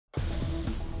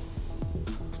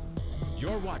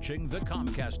You're watching the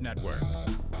Comcast Network.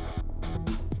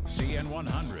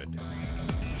 CN100,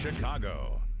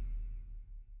 Chicago.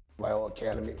 Loyola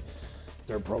Academy,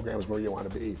 their programs where you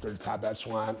want to be. They're the top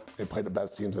echelon. They play the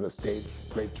best teams in the state.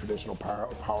 Great traditional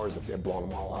powers if they've blown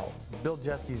them all out. Bill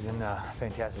Jeski's been a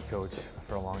fantastic coach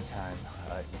for a long time.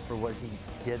 For what he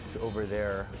gets over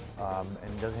there,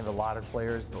 and he doesn't have a lot of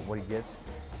players, but what he gets,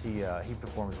 he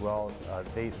performs well.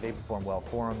 They perform well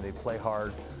for him. They play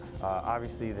hard.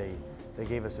 Obviously, they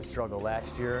gave us a struggle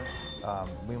last year.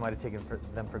 We might have taken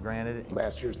them for granted.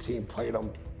 Last year's team played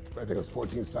them, I think it was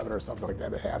 14-7 or something like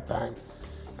that at halftime.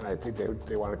 And I think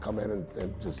they want to come in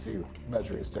and just see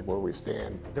measuring stick where we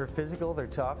stand. They're physical, they're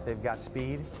tough, they've got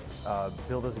speed.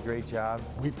 Bill does a great job.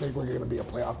 We think we're going to be a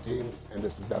playoff team, and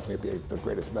this is definitely the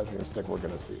greatest measuring stick we're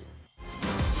going to see.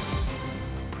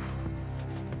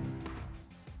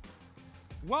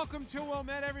 Welcome to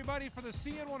Wilmette, everybody, for the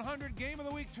CN100 Game of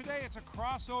the Week. Today, it's a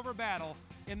crossover battle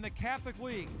in the Catholic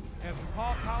League as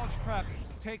DePaul College Prep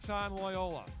takes on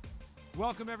Loyola.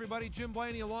 Welcome, everybody. Jim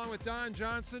Blaney along with Don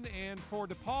Johnson. And for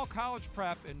DePaul College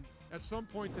Prep, and at some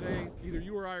point today, either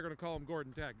you or I are going to call him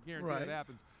Gordon Tech. Guarantee that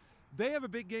happens. They have a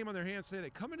big game on their hands today.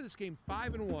 They come into this game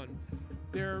 5-1.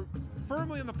 They're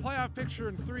firmly in the playoff picture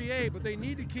in 3A, but they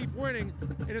need to keep winning,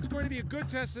 and it's going to be a good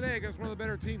test today against one of the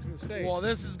better teams in the state. Well,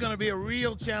 this is going to be a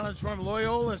real challenge for them.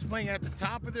 Loyola is playing at the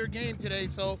top of their game today,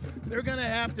 so they're going to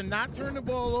have to not turn the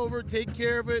ball over, take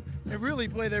care of it, and really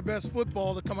play their best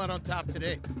football to come out on top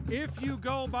today. If you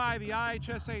go by the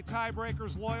IHSA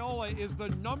tiebreakers, Loyola is the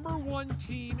 #1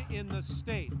 team in the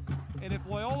state. And if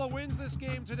Loyola wins this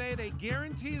game today, they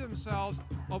guarantee themselves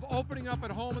of opening up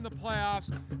at home in the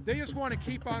playoffs. They just want to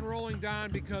keep on rolling, Don,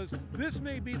 because this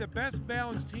may be the best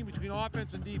balanced team between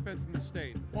offense and defense in the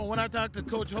state. Well, when I talked to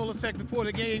Coach Holisek before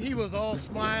the game, he was all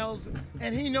smiles,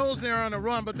 and he knows they're on a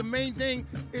run. But the main thing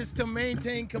is to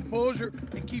maintain composure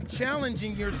and keep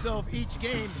challenging yourself each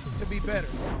game to be better.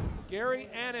 Gary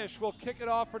Anish will kick it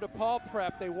off for DePaul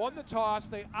Prep. They won the toss.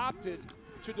 They opted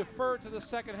to defer to the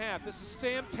second half. This is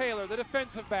Sam Taylor, the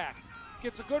defensive back.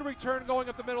 Gets a good return going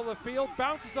up the middle of the field,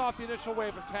 bounces off the initial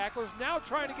wave of tacklers, now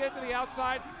trying to get to the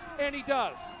outside, and he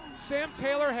does. Sam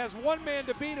Taylor has one man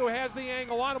to beat who has the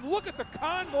angle on him. Look at the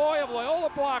convoy of Loyola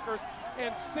blockers,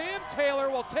 and Sam Taylor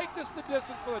will take this the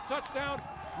distance for the touchdown.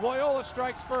 Loyola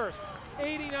strikes first.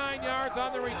 89 yards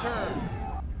on the return.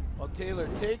 Well, Taylor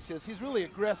takes this. He's really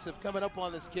aggressive coming up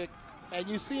on this kick, and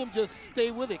you see him just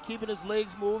stay with it, keeping his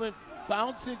legs moving,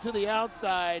 bouncing to the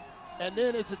outside, and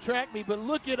then it's a track meet. But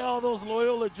look at all those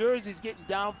Loyola jerseys getting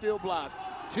downfield blocks.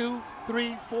 2,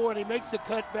 3, 4, and he makes the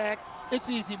cut back. It's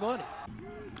easy money.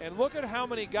 And look at how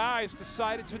many guys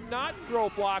decided to not throw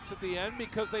blocks at the end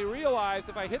because they realized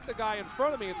if I hit the guy in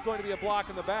front of me, it's going to be a block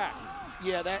in the back.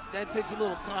 Yeah, that takes a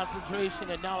little concentration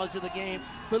and knowledge of the game.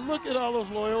 But look at all those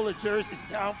Loyola jerseys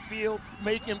downfield,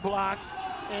 making blocks,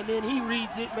 and then he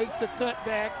reads it, makes the cut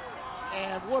back,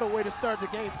 and what a way to start the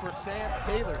game for Sam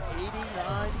Taylor,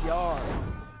 89 yards.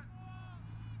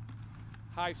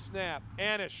 High snap,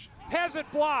 Anish has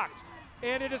it blocked,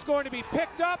 and it is going to be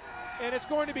picked up, and it's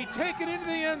going to be taken into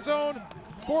the end zone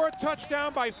for a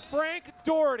touchdown by Frank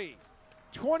Doherty.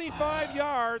 25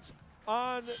 yards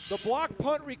on the block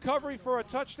punt recovery for a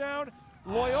touchdown.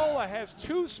 Loyola has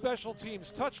 2 special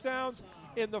teams touchdowns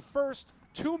in the first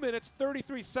 2 minutes,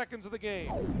 33 seconds of the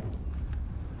game.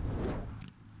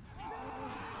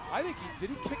 I think did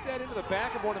he kick that into the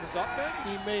back of one of his up men?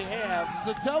 He may have.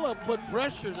 Zatella put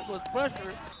pressure, that was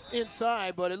pressure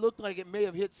inside, but it looked like it may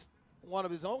have hit one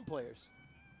of his own players.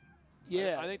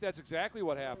 Yeah. I think that's exactly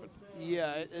what happened.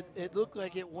 Yeah, it looked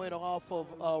like it went off of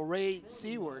Ray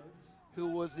Seward,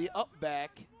 who was the up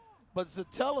back, but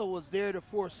Zatella was there to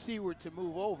force Seward to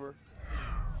move over.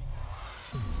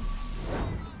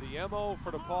 The MO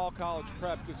for DePaul College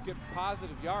Prep, just get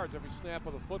positive yards every snap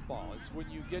of the football. It's when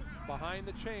you get behind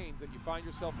the chains that you find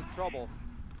yourself in trouble,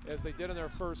 as they did in their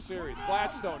first series.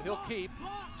 Gladstone, he'll keep,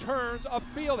 turns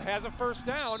upfield, has a first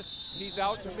down. He's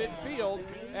out to midfield.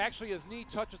 Actually, his knee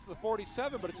touches the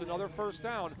 47, but it's another first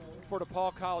down for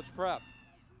DePaul College Prep.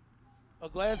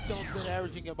 Gladstone's been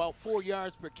averaging about 4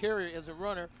 yards per carry as a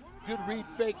runner. Good read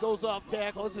fake, goes off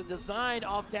tackle. It's a designed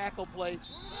off tackle play.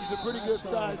 He's a pretty good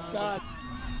sized guy.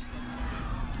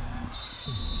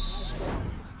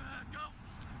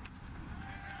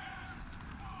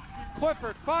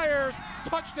 Clifford fires,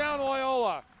 touchdown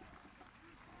Loyola.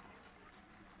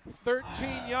 13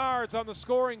 yards on the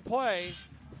scoring play,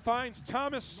 finds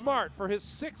Thomas Smart for his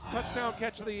 6th touchdown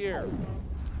catch of the year.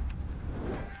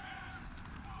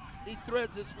 He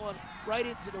threads this one right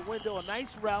into the window. A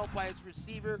nice route by his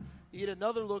receiver. You get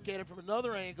another look at it from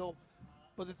another angle,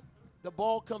 but the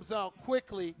ball comes out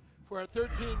quickly for a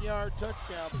 13-yard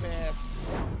touchdown pass.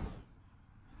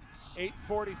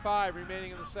 8:45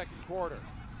 remaining in the second quarter.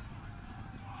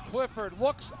 Clifford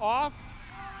looks off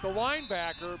the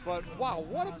linebacker, but wow,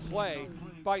 what a play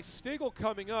by Stigl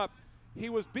coming up. He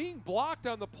was being blocked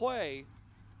on the play,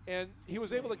 and he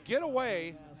was able to get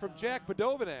away from Jack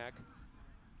Badovanak,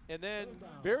 and then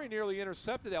very nearly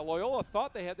intercepted that. Loyola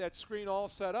thought they had that screen all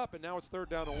set up, and now it's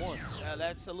 3rd down and 1. Now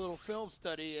that's a little film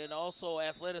study and also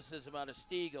athleticism out of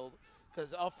Stigl,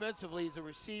 because offensively he's a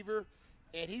receiver,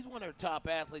 and he's one of our top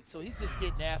athletes, so he's just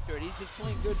getting after it. He's just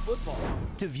playing good football.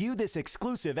 To view this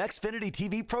exclusive Xfinity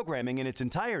TV programming in its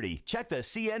entirety, check the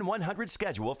CN100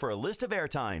 schedule for a list of air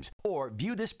times, or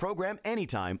view this program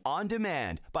anytime on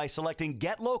demand by selecting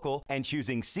Get Local and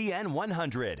choosing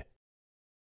CN100.